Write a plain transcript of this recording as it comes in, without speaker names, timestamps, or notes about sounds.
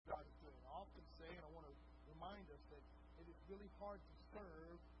really hard to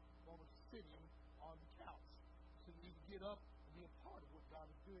serve while we're sitting on the couch. So we need to get up and be a part of what God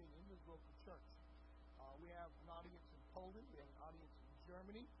is doing in this local church. We have an audience in Poland. We have an audience in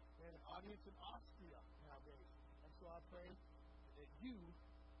Germany. We have an audience in Austria nowadays. And so I pray that you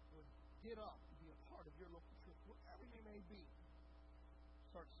would get up and be a part of your local church, wherever you may be.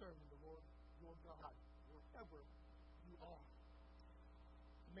 Start serving the Lord, your God, wherever you are.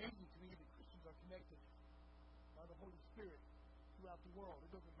 It's amazing to me that Christians are connected by the Holy Spirit throughout the world.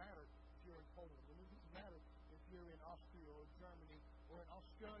 It doesn't matter if you're in Poland. It doesn't matter if you're in Austria or Germany or in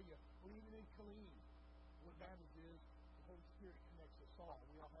Australia or even in Killeen. What matters is the Holy Spirit connects us all.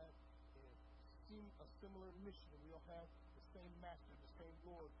 We all have a similar mission. We all have the same master, the same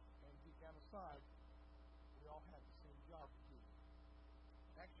Lord. And deep down inside, we all have the same job to do.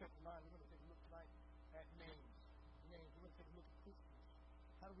 Acts chapter 9, we're going to take a look tonight at names. We're going to take a look at Christians.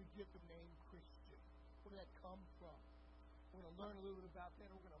 How do we get the name Christian? Where did that come from? We're going to learn a little bit about that,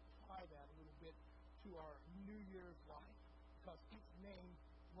 and we're going to apply that a little bit to our New Year's life. Because each name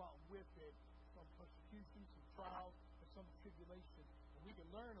brought with it some persecution, some trials, and some tribulation. And we can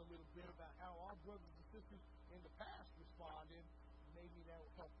learn a little bit about how our brothers and sisters in the past responded. Maybe that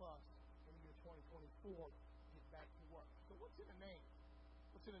will help us in the year 2024 get back to work. So what's in a name?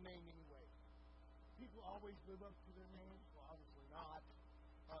 What's in a name anyway? People always live up to their names? Well, obviously not.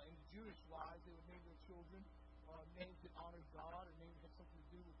 In the Jewish lives, they would name their children names that honored God or names that had something to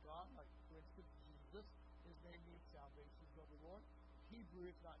do with God. Like, for instance, Jesus. His name means salvation is of the Lord. In Hebrew,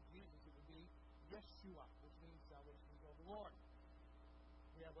 it's not Jesus. It would be Yeshua, which means salvation is of the Lord.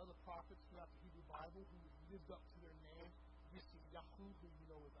 We have other prophets throughout the Hebrew Bible who lived up to their names. Yeshayahu, who you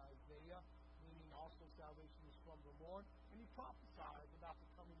know is Isaiah, meaning also salvation is from the Lord. And he prophesied about the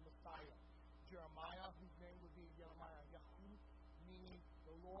coming Messiah. Jeremiah, whose name would be Jeremiah Yahu, meaning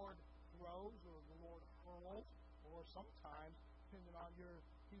the Lord throws or the Lord hurls, or sometimes, depending on your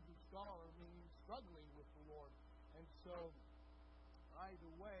Hebrew scholar, meaning struggling with the Lord. And so,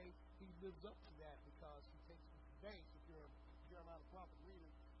 either way, he lives up to that because he takes it to base. If you're a Jeremiah the prophet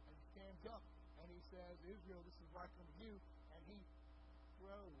reader, and he stands up and he says, Israel, this is where I come to you, and he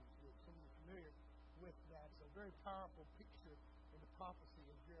throws it. Some of you are familiar with that. It's a very powerful picture in the prophecy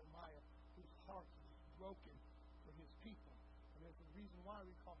of Jeremiah, whose heart is broken for his people. And there's a reason why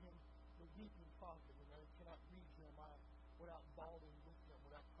we call him the weeping prophet. And I cannot read Jeremiah without bawling with him,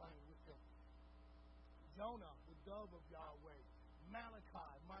 without crying with him. Jonah, the dove of Yahweh.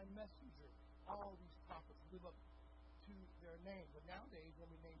 Malachi, my messenger. All these prophets live up to their name. But nowadays, when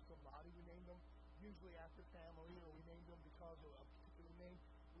we name somebody, we name them usually after family, or we name them because of a particular name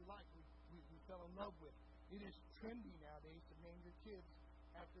we like, we fell in love with. It is trendy nowadays to name your kids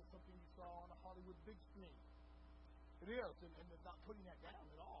after something you saw on a Hollywood big screen. It is, and it's not putting that down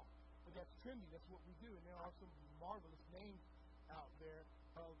at all. But that's trendy. That's what we do. And there are some marvelous names out there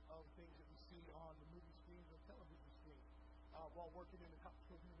of things that we see on the movie screens or television screens. While working in the Copper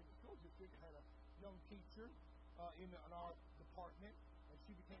Independent School District, I had a young teacher in our department, and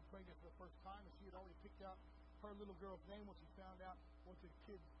she became pregnant for the first time, and she had already picked out her little girl's name when she found out what the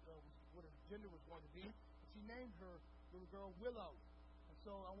kid, what her gender was going to be. And she named her little girl Willow. And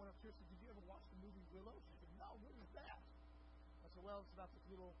so I went up to her and said, did you ever watch the movie Willow? She said, no, what is that? I said, well, it's about this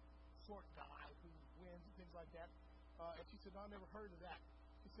little short guy who wins and things like that. And she said, no, I never heard of that.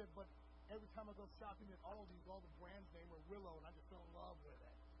 She said, but every time I go shopping at Aldi's, all the brands name are Willow, and I just fell in love with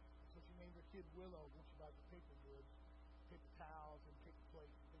it. So she named her kid Willow when she buys the paper goods, paper towels, and paper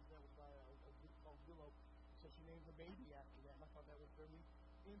plates, and things that would buy a group called Willow. So she named the baby after that, and I thought that was very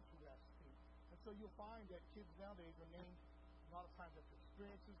interesting. And so you'll find that kids nowadays are named a lot of times after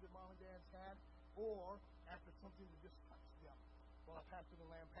experiences that mom and dads had, or after something that just touched them. While I pastored in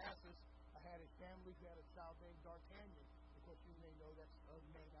Land Passes, I had a family who had a child named D'Artagnan. Of course, you may know that's a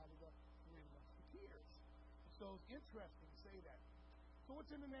name out of the Three Musketeers. So it's interesting to say that. So what's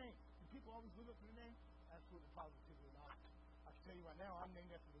in the name? Do people always live up to the name? Absolutely, positively not. I can tell you right now, I'm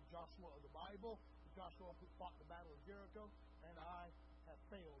named after the Joshua of the Bible, the Joshua who fought the Battle of Jericho, and I have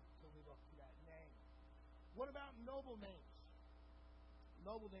failed to live up to that name. What about noble names?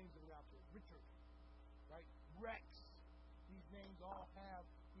 Noble names that are out there. Richard, right? Rex. These names all have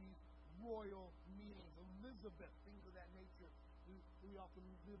these royal meanings. Elizabeth, things of that nature. We often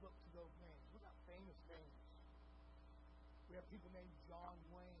live up to those names. What about famous names? We have people named John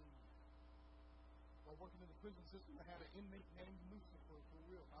Wayne. While working in the prison system, I had an inmate named Lucifer, for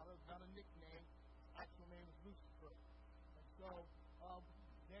real. Not a nickname. His actual name is Lucifer. And so,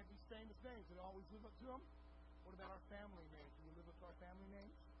 they have these famous names that always live up to them. What about our family names? Do we live up to our family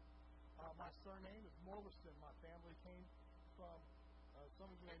names? My surname is Robertson. My family came from, some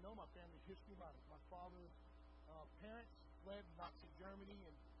of you may know my family history. My father's parents fled Nazi Germany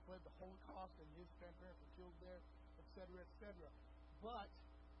and fled the Holocaust, and his grandparents were killed there, etc., etc. But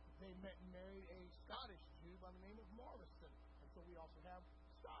they met and married a Scottish Jew by the name of Robertson. And so we also have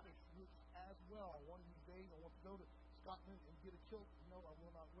Scottish roots as well. One of these days I want to go to Scotland and get a kilt. No, I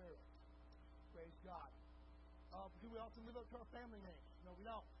will not wear it. Praise God. Do we also live up to our family names? No, we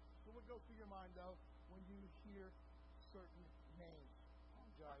don't. So what goes through your mind, though, when you hear certain names? I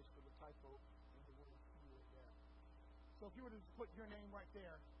apologize for the typo in the word "fear" there. So if you were to put your name right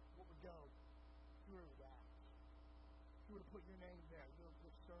there, what would go through that? If you were to put your name there, your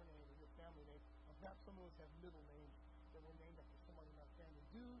surname or your family name, perhaps some of us have middle names that were named after somebody in our family.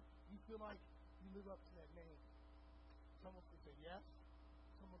 Do you feel like you live up to that name? Some of us would say yes.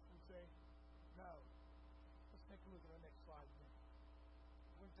 Some of us would say no. Let's take a look at our next slide then.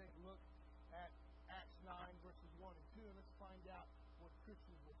 We're going to take a look at Acts 9, verses 1 and 2, and let's find out what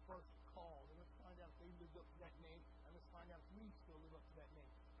Christians were first called. And let's find out if they lived up to that name, and let's find out if we still live up to that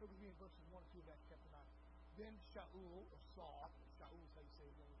name. Look with me in verses 1 and 2 of Acts chapter 9. Then Shaul, or Saul, Shaul is how you say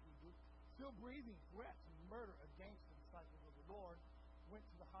his name in Hebrew, still breathing threats and murder against the disciples of the Lord, went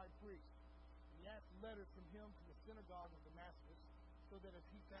to the high priest. And he asked letters from him to the synagogue of Damascus, so that if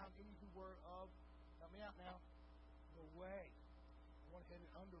he found any who were of, help me out now, the way. I went ahead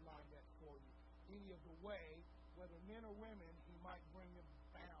and underlined that for you. Any of the way, whether men or women, he might bring them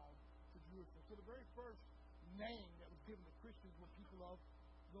bound to Jerusalem. So the very first name that was given to Christians were people of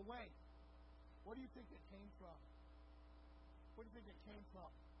the way. What do you think it came from? What do you think it came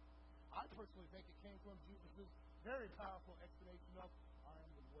from? I personally think it came from Jesus' very powerful explanation of, I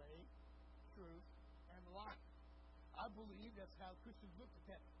am the way, truth, and life. I believe that's how Christians looked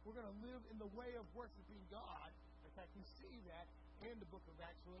at that. We're going to live in the way of worshiping God. In fact, we see that in the book of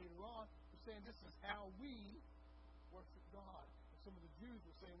Acts later on. We're saying this is how we worship God. And some of the Jews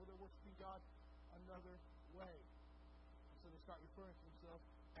were saying, well, they're worshiping God another way. And so they start referring to themselves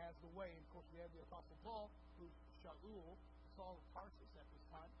as the way. And of course, we have the Apostle Paul, who's Shaul, Saul of Tarsus at this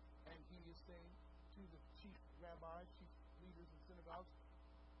time, and he is saying to the chief rabbis, chief leaders in synagogues,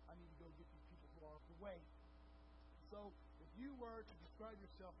 I need to go get these people who are of the way. So, if you were to describe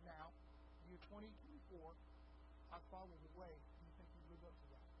yourself now, year 2024, I follow the way, do you think you'd live up to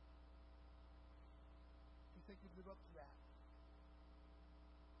that? Do you think you'd live up to that?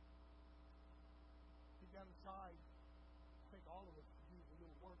 Deep down inside, I think all of us could use a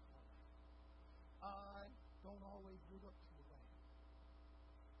little work on that. I don't always live up to the way.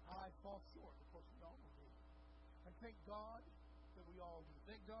 I fall short, of course we all do. And thank God that we all do.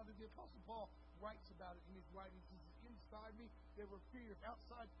 Thank God that the Apostle Paul writes about it in his writings. He says, inside me there were fears,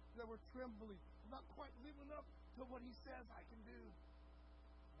 outside there were trembling. I'm not quite living up to what he says I can do.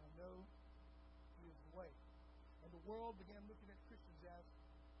 And I know he is the way. And the world began looking at Christians as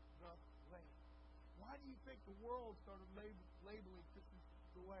the way. Why do you think the world started labeling Christians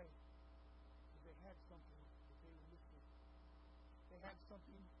the way? Because they had something that they were missing. They had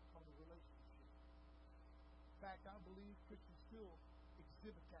something called a relationship. In fact, I believe Christians still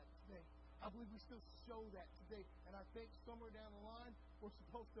exhibit that today. I believe we still show that today. And I think somewhere down the line, we're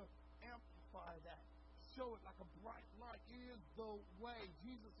supposed to amplify that. Show it like a bright light. It is the way.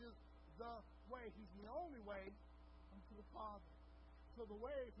 Jesus is the way. He's the only way unto the Father. So the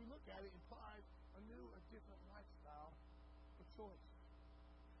way, if you look at it, implies a new, a different lifestyle, a choice.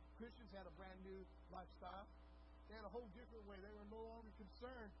 Christians had a brand new lifestyle. They had a whole different way. They were no longer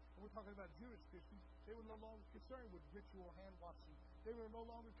concerned, and we're talking about Jewish Christians, they were no longer concerned with ritual hand washing. They were no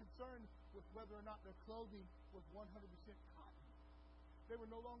longer concerned with whether or not their clothing was 100% cotton. They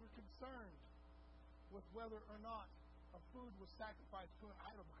were no longer concerned with whether or not a food was sacrificed to an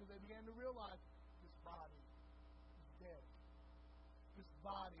idol, because they began to realize this body is dead. This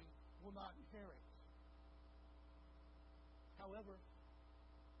body will not inherit. However,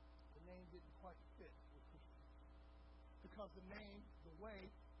 the name didn't quite fit with Christians, because the name, the way,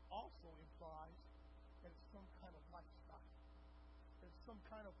 also implies that it's some kind of lifestyle. That it's some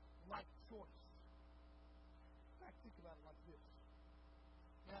kind of life choice. In fact, think about it like this.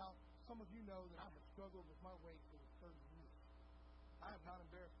 Now, some of you know that I have struggled with my weight for 30 years. I am not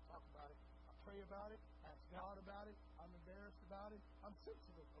embarrassed to talk about it. I pray about it. I ask God about it. I'm embarrassed about it. I'm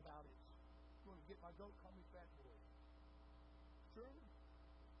sensitive about it. If you want to get my goat, call me Fat Boy. Sure,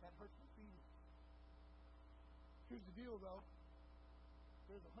 that hurts my feelings. Here's the deal, though.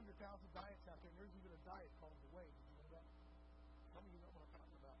 There's 100,000 diets out there, and there's even a diet called the Way. Did you know that? Some of you know what I'm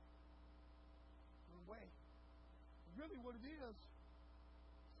talking about. The Way. Really what it is,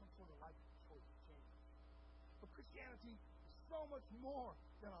 some sort of life choice change. But Christianity is so much more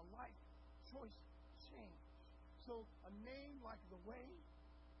than a life choice change. So a name like the Way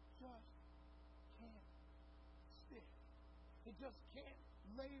just can't stick. It just can't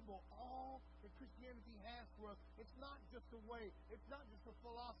label all that Christianity has for us. It's not just a way. It's not just a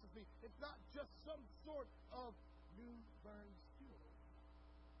philosophy. It's not just some sort of new learned skill.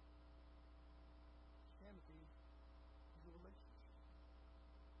 Christianity is a relationship.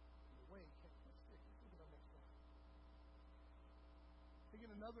 And the way can't be stick. Let's look at our next one. We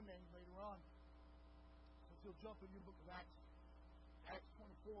get another name later on. So if you'll jump in your book of Acts, Acts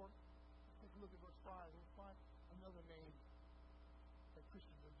 24, let's take a look at verse 5. We'll find another name that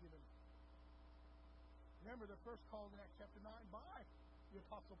Christians are given. Remember, they're first called in Acts chapter 9 by the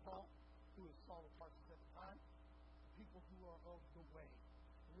Apostle Paul, who is Saul of Tarsus at the time, the people who are of the way.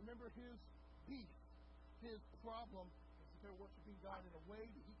 And remember his beef, his problem is that they're worshiping God in a way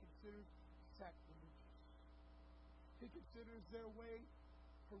that he considers sacrilegious. He considers their way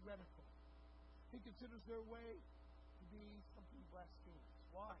heretical. He considers their way to be something blasphemous.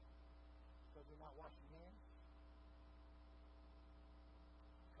 Why? Because they're not washing hands.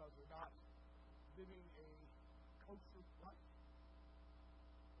 Because they're not living a kosher life,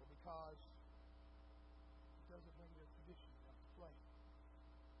 or because it doesn't bring their traditions into play.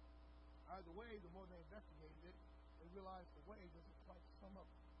 Either way, the more they investigated it, they realized the way doesn't quite sum up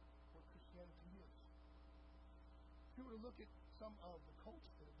what Christianity is. If you were to look at some of the cults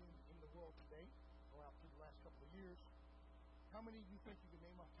that have been in the world today, or out through the last couple of years, how many do you think you can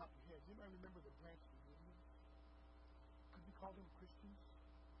name off the top of your head? Does anybody remember the Branch Davidians? Could you call them Christians?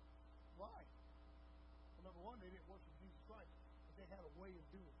 Why? Well, number one, they didn't worship Jesus Christ, but they had a way of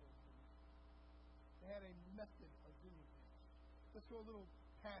doing things. They had a method of doing things. Let's go a little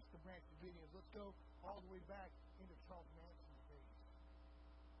past the Branch Davidians. Let's go all the way back into Charles Manson's days.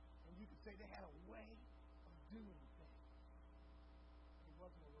 And you could say they had a way of doing things. It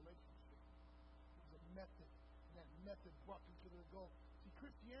wasn't a relationship. It was a method. And that method brought them to their goal. See,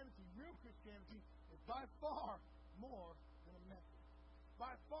 Christianity, real Christianity, is by far more than a method.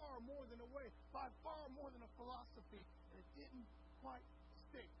 By far more than a way. By far more than a philosophy. And it didn't quite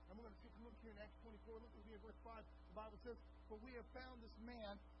stick. And we're going to take a look here in Acts 24. Look at here in verse 5. The Bible says, "For we have found this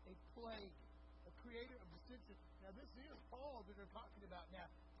man a plague, a creator of dissension." Now this is Paul that they're talking about now.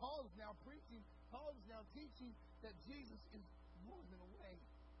 Paul is now preaching. Paul is now teaching that Jesus is more than a way.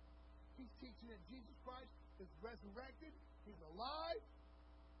 He's teaching that Jesus Christ is resurrected. He's alive.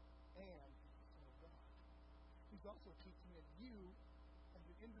 And he's the Son of God. He's also teaching that you, as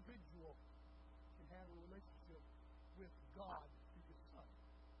an individual, can have a relationship with God through His Son.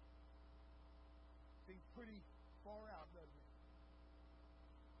 Seems pretty far out, doesn't it?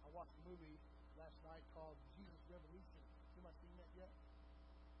 I watched a movie last night called Jesus Revolution. Anybody seen that yet?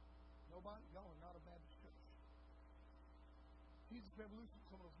 Nobody? Y'all are not a Baptist church. Jesus Revolution,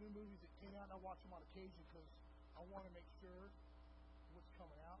 some of those new movies that came out, and I watch them on occasion because I want to make sure what's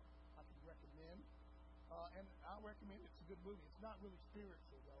coming out I can recommend. And I recommend it's a good movie. It's not really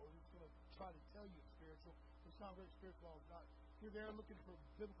spiritual, though. It's going to try to tell you it's spiritual. It's not very spiritual. It's not. If you're there looking for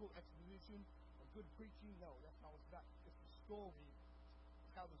biblical exposition or good preaching, no, that's not what it's about. It's the story.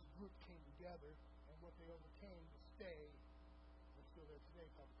 It's how this group came together and what they overcame to stay. They're still there today,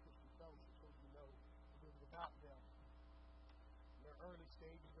 called the Christian Fellowship, so you know a little bit about them. Their early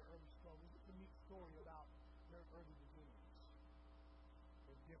stages, their early struggles. It's a neat story about their early beginnings.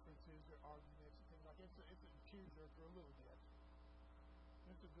 Their differences, their arguments, and things like that. It's a tearjerker a little bit.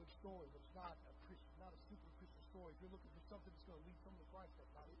 It's a good story, but it's not a Christian, not a super Christian story. If you're looking for something that's going to lead someone to Christ,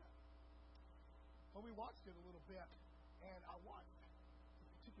 that's not it. But we watched it a little bit, and I watched a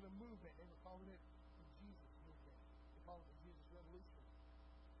particular movement. They were calling it the Jesus movement. They call it the Jesus Revolution.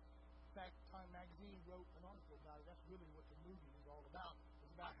 In fact, Time Magazine wrote an article about it. That's really what the movie is all about.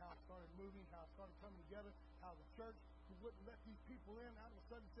 It's about how it started moving, how it started coming together, how the church, who wouldn't let these people in, all of a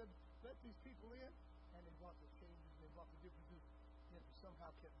sudden said, let these people in, and they brought the changes, they brought the differences, yet they somehow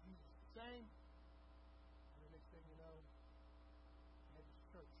kept Jesus the same. And the next thing you know, you had this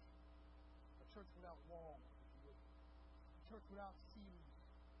church. A church without walls, if you would. A church without ceilings.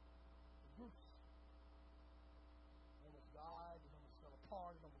 The groups. It almost died, it almost fell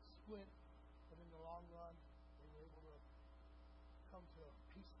apart, it almost split. But in the long run, they were able to come to a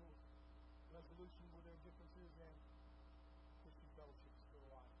peaceful resolution with their differences, and Christian Fellowship is still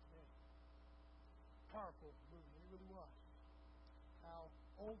alive today. Powerful movement, it really was. How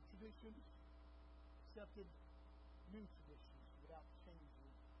old traditions accepted new traditions without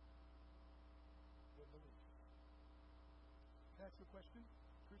changing their beliefs. Can I ask you a question,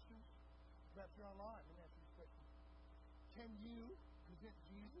 Christians? Perhaps you're online. Let me ask you this question. Can you present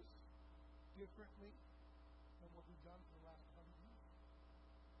Jesus differently than what we've done for the last 100 years?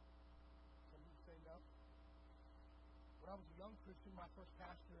 Some people say no. When I was a young Christian, my first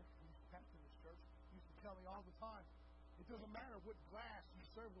pastor, who used to pastor this church, used to tell me all the time, It doesn't matter what glass you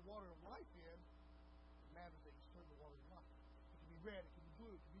serve the water of life in. It matters that you serve the water of life. It can be red, it can be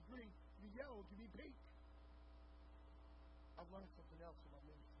blue, it can be green, it can be yellow, it can be pink. I've learned something else in my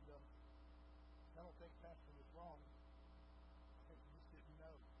ministry, though. I don't think Pastor was wrong. I think he just didn't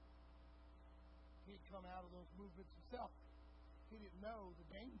know. He'd come out of those movements himself. He didn't know the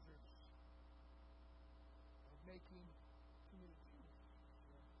dangers of making too many changes.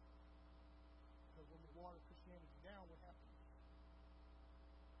 Because when we water Christianity down, what happens?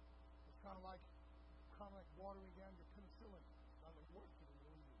 It's kind of like watering down your penicillin. It's not going to work in the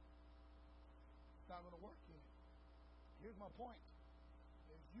movie. It's not going to work in it. Here's my point.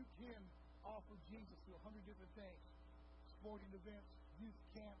 Is you can offer Jesus to 100 different things. Sporting events, youth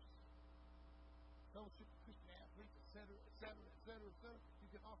camps, fellowship of Christian athletes, etc., etc., etc., etc. You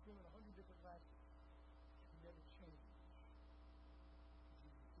can offer them in 100 different languages. You can never change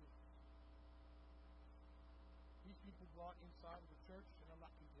Jesus is. These people brought inside of the church, and I'm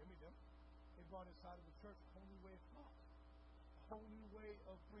not condemning them, they brought inside of the church a whole new way of thought, a whole new way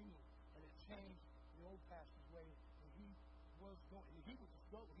of bringing, and it changed the old pastor's way. And he was a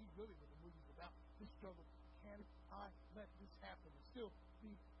struggle. He really was the movie's about his struggle. Can I let this happen and still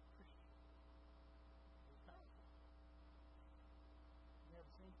be Christian? It's powerful. We have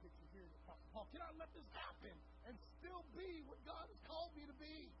the same picture here in the Apostle Paul. Can I let this happen and still be what God has called me to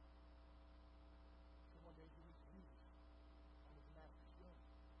be? So one day he meets Jesus on his Damascus road.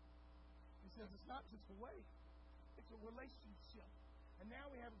 He says it's not just a way, it's a relationship. And now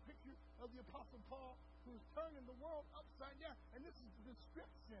we have a picture of the Apostle Paul who is turning the world upside down. And this is the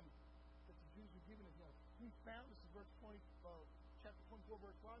description that the Jews were giving to him. We found, this is verse 20, chapter 24,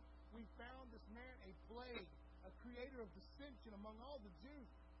 verse 5. We found this man a plague, a creator of dissension among all the Jews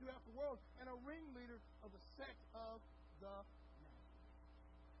throughout the world, and a ringleader of the sect of the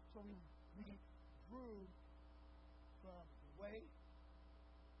Nazarenes. So we grew from the way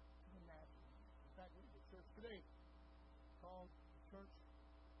to the Nazarenes. In fact, we're the church today called the Church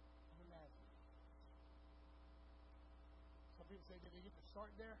of the Nazarenes. Some people say, did they get to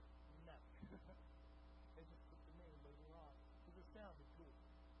start there? No. They just put the name later on because it sounded good.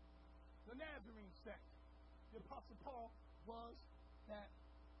 The Nazarene sect. The Apostle Paul was that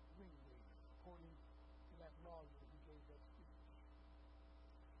ringleader, according to that lawyer who gave that speech.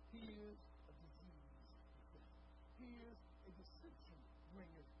 He is a disease. He is a dissension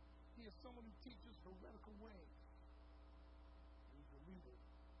bringer. He is someone who teaches heretical ways. He's the leader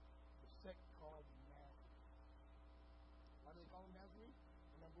of the sect called the Nazarenes. Why do they call him Nazarene?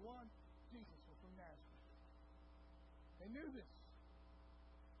 Well, number one, Jesus was from Nazareth. They knew this.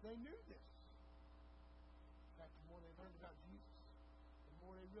 They knew this. In fact, the more they learned about Jesus, the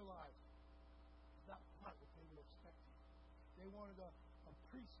more they realized it's not quite what they were expecting. They wanted a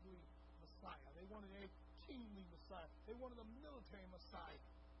priestly Messiah. They wanted a kingly Messiah. They wanted a military Messiah.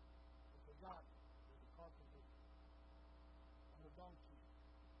 But they got was a carpenter on a donkey,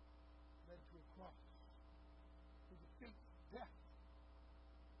 led to a cross, who defeats death,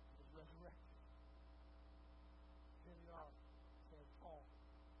 and was resurrected. Here we are, St. Paul,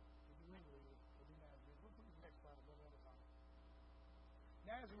 the ringleader of the Nazarenes. Let's look at the next slide, brother, other time.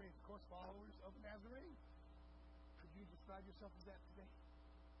 Nazarenes, of course, followers of the Nazarene. Could you describe yourself as that today?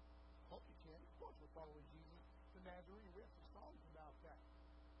 I hope you can. Of course, we're following Jesus, the Nazarene. We have some songs about that.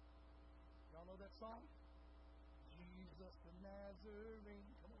 Y'all know that song? Jesus the Nazarene.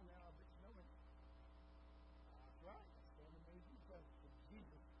 Come on now, I bet you know it. That's right. That's the amazing question.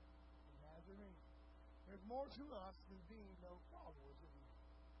 Jesus the Nazarene. There's more to us than being no followers, isn't there?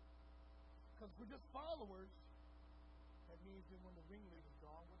 Because if we're just followers, that means that when the ringleader's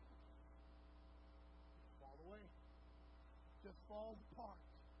gone, what happens? Just fall away. Just fall apart.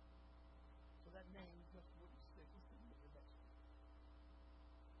 So that name just wouldn't stick. Let's take a look at the next one.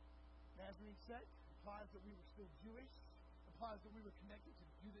 Nazarene sect implies that we were still Jewish, implies that we were connected to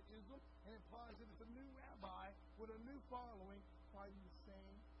Judaism, and implies that it's a new rabbi with a new following fighting the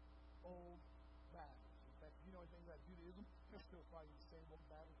same old battles. In fact, if you know anything about Judaism, they're still fighting the same old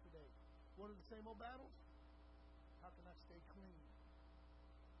battles today. What are the same old battles? How can I stay clean?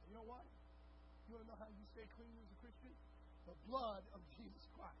 And you know what? You want to know how you stay clean as a Christian? The blood of Jesus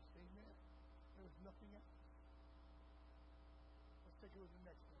Christ. Amen. There is nothing else. Let's take a look at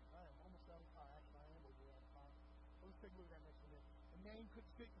the next one. I am almost out of time. Actually, I am over out of time. But let's take a look at that next one. The name could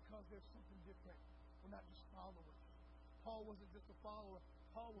fit because there's something different. We're not just followers. Paul wasn't just a follower.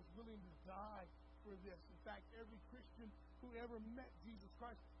 Paul was willing to die for this. In fact, every Christian who ever met Jesus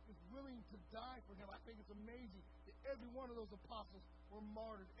Christ is willing to die for him. I think it's amazing that every one of those apostles were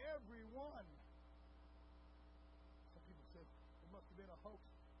martyred. Every one. Some people said it must have been a hoax.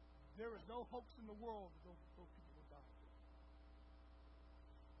 There is no hoax in the world that those people would die for.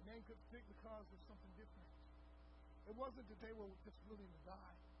 The name couldn't stick because there's something different. It wasn't that they were just willing to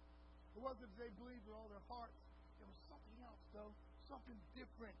die. It wasn't that they believed with all their hearts. There was something else, though, something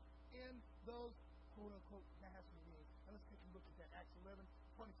different in those quote-unquote mass meetings. And let's take a look at that. Acts 11,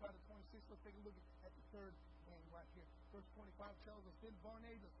 25 to 26. Let's take a look at the third name right here. Verse 25 tells us, then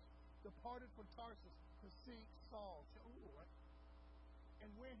Barnabas departed from Tarsus to seek Saul. And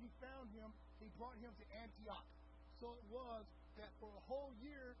when he found him, he brought him to Antioch. So it was that for a whole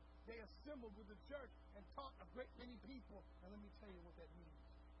year they assembled with the church and taught a great many people. And let me tell you what that means.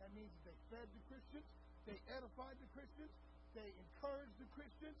 That means that they fed the Christians, they edified the Christians, they encouraged the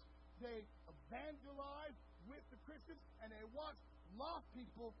Christians, they evangelized with the Christians, and they watched lost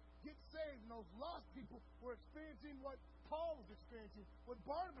people get saved. And those lost people were experiencing what Paul was experiencing, what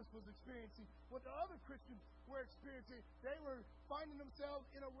Barnabas was experiencing, what the other Christians were experiencing. They were finding themselves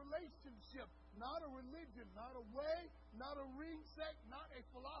in a relationship, not a religion, not a way, not a ring sect, not a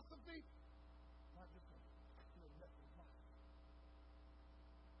philosophy, not just a method of life.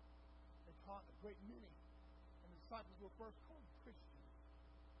 They taught a great many, and the disciples were first called Christians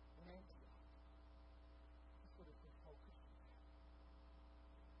in Antioch. That's what it was called, Christians.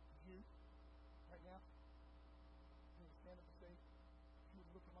 You, right now, you would stand up and say, if you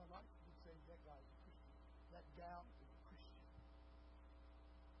would look at my life, you would say, that guy is a Christian. That gal is a Christian.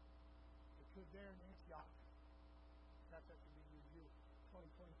 They could there in Antioch. Perhaps that could be your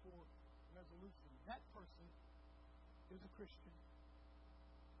 2024 resolution. That person is a Christian.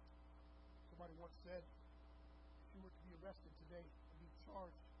 Somebody once said, if you were to be arrested today and be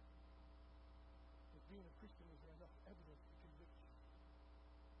charged with being a Christian, is there enough evidence to convict you?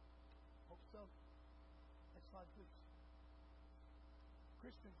 Hope so. Next slide, please.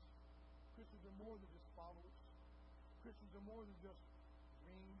 Christians are more than just followers. Christians are more than just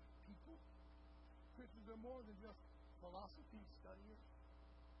ring people. Christians are more than just philosophy studiers.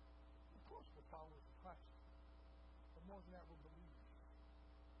 Of course, we're followers of Christ. But more than that, we're believers.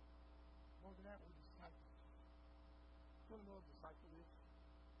 More than that, we're disciples. You want to know what a disciple is?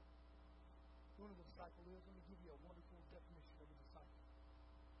 You want to know what a disciple is? Let me give you a wonderful definition of a disciple.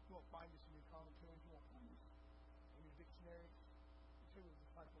 You won't find this in your commentaries. You won't find this in your dictionaries. I'll tell you what a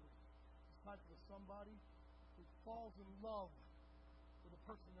disciple is. A disciple is somebody who falls in love with the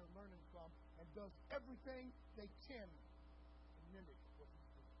person they're learning from and does everything they can to mimic what he's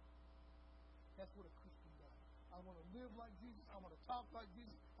doing. That's what a Christian does. I want to live like Jesus. I want to talk like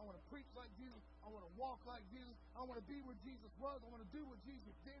Jesus. I want to preach like Jesus. I want to walk like Jesus. I want to be where Jesus was. I want to do what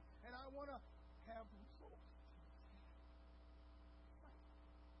Jesus did. And I want to have the results.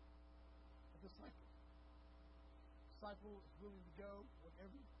 A disciple. A disciple is willing to go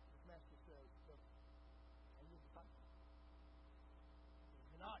whenever his master says go. And you're a disciple.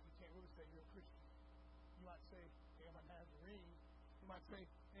 If you're not, you can't really say you're a Christian. You might say, hey, I'm a Nazarene. You might say,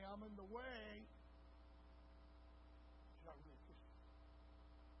 hey, I'm in the way. You're not really a Christian.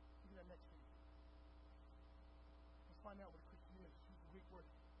 Look at that next thing. Let's find out what a Christian is. Use the Greek word.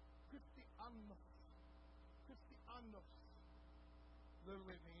 Christianos. Christianos.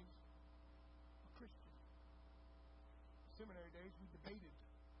 Literally it means a Christian. In seminary days, we debated.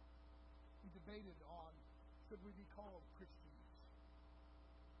 We debated on should we be called Christians.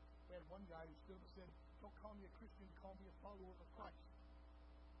 We had one guy who stood up and said, don't call me a Christian, call me a follower of Christ.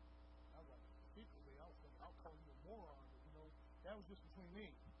 I was like, secretly, I was thinking, I'll call you a moron. That was just between me.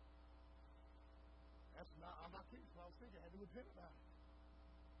 I'm not kidding. I was thinking, I had to repent about it.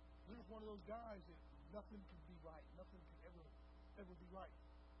 He was one of those guys that nothing could be right. Nothing could ever be right.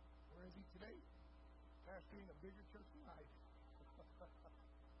 Where is he today? Pastoring a bigger church than I do.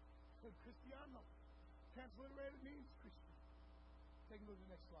 Cristiano. Transliterated means Christian. Take a look at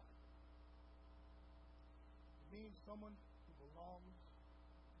the next slide. It means someone who belongs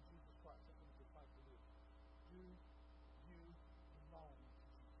to Jesus Christ. That's what a disciple is. Do you belong to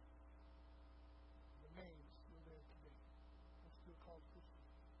Jesus? The name is still there today. We're still called Christians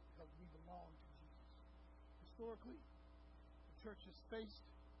because we belong to Jesus. Historically, the church has faced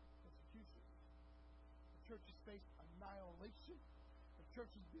persecution. The church has faced annihilation. The church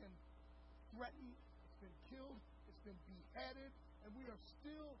has been threatened. It's been killed. It's been beheaded. And we are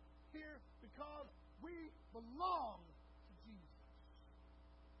still here because we belong to Jesus.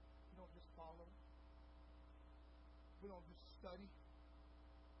 We don't just follow. We don't just study.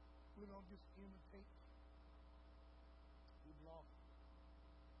 We don't just imitate. We belong.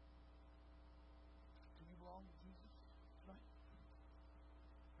 Do you belong to Jesus tonight?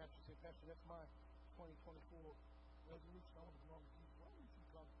 Pastor said, Pastor, that's my 2024 resolution. I want to belong to Jesus. Why don't you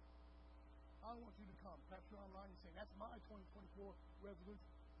come? I want you to come. Perhaps you're online and saying, that's my 2024 resolution.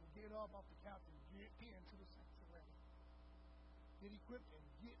 To get up off the couch and get into the sanctuary. get equipped, and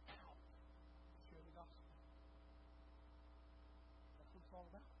get out and share the gospel. That's what it's all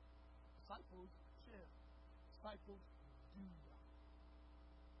about. Disciples share. Disciples do.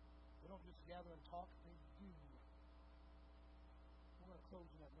 They don't just gather and talk, they do. We're going to close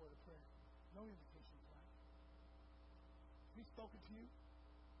in that word of prayer. No invitation tonight. If He's spoken to you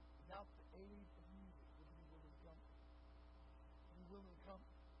without the aid of music, would you be willing to come? Would you be willing to come?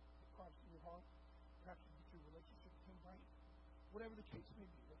 Get Christ in your heart. Perhaps you get your relationship with Him right. Whatever the case may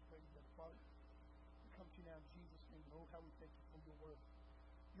be, let's pray together. Father, we come to you now in Jesus' name. Lord, how we thank you for your word.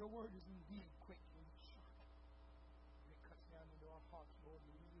 Your word is indeed quick and sharp. And it cuts down into our hearts, Lord.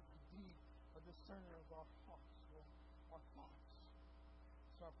 And it is indeed a discerner of our hearts, Lord, our thoughts.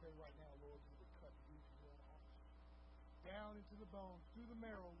 So I pray right now, Lord, you would cut deep into our hearts, down into the bones, through the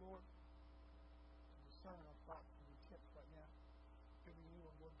marrow, Lord, to discern our thoughts and intents right now. Giving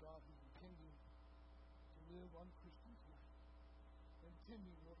anyone, Lord God, who's intending to live unchristian's life,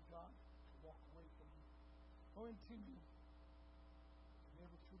 intending, Lord God, to walk away from you, or intending to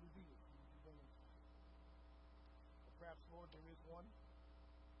never truly be with you to bring them to you. But perhaps, Lord, there is one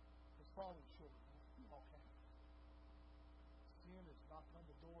that's falling short. We all have. Sin has knocked on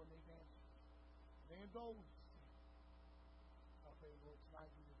the door and they've answered. They indulge sin. I pray, Lord, tonight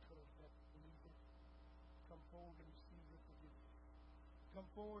we would put our steps beneath it. Come forward and receive your forgiveness. Come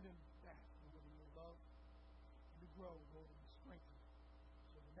forward and bask, Lord, in your love. And to grow, Lord, and be strengthened.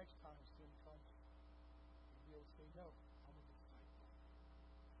 So the next time sin comes, you'll be able to say, no, I'm a disciple.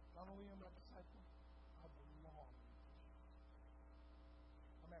 Not only am I a disciple, I belong in Jesus.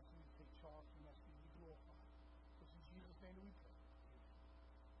 I'm asking you to take charge. I'm asking you to glorify. It's in Jesus' name that we pray.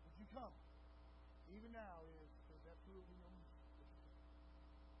 Would you come? Even now is, because that's who we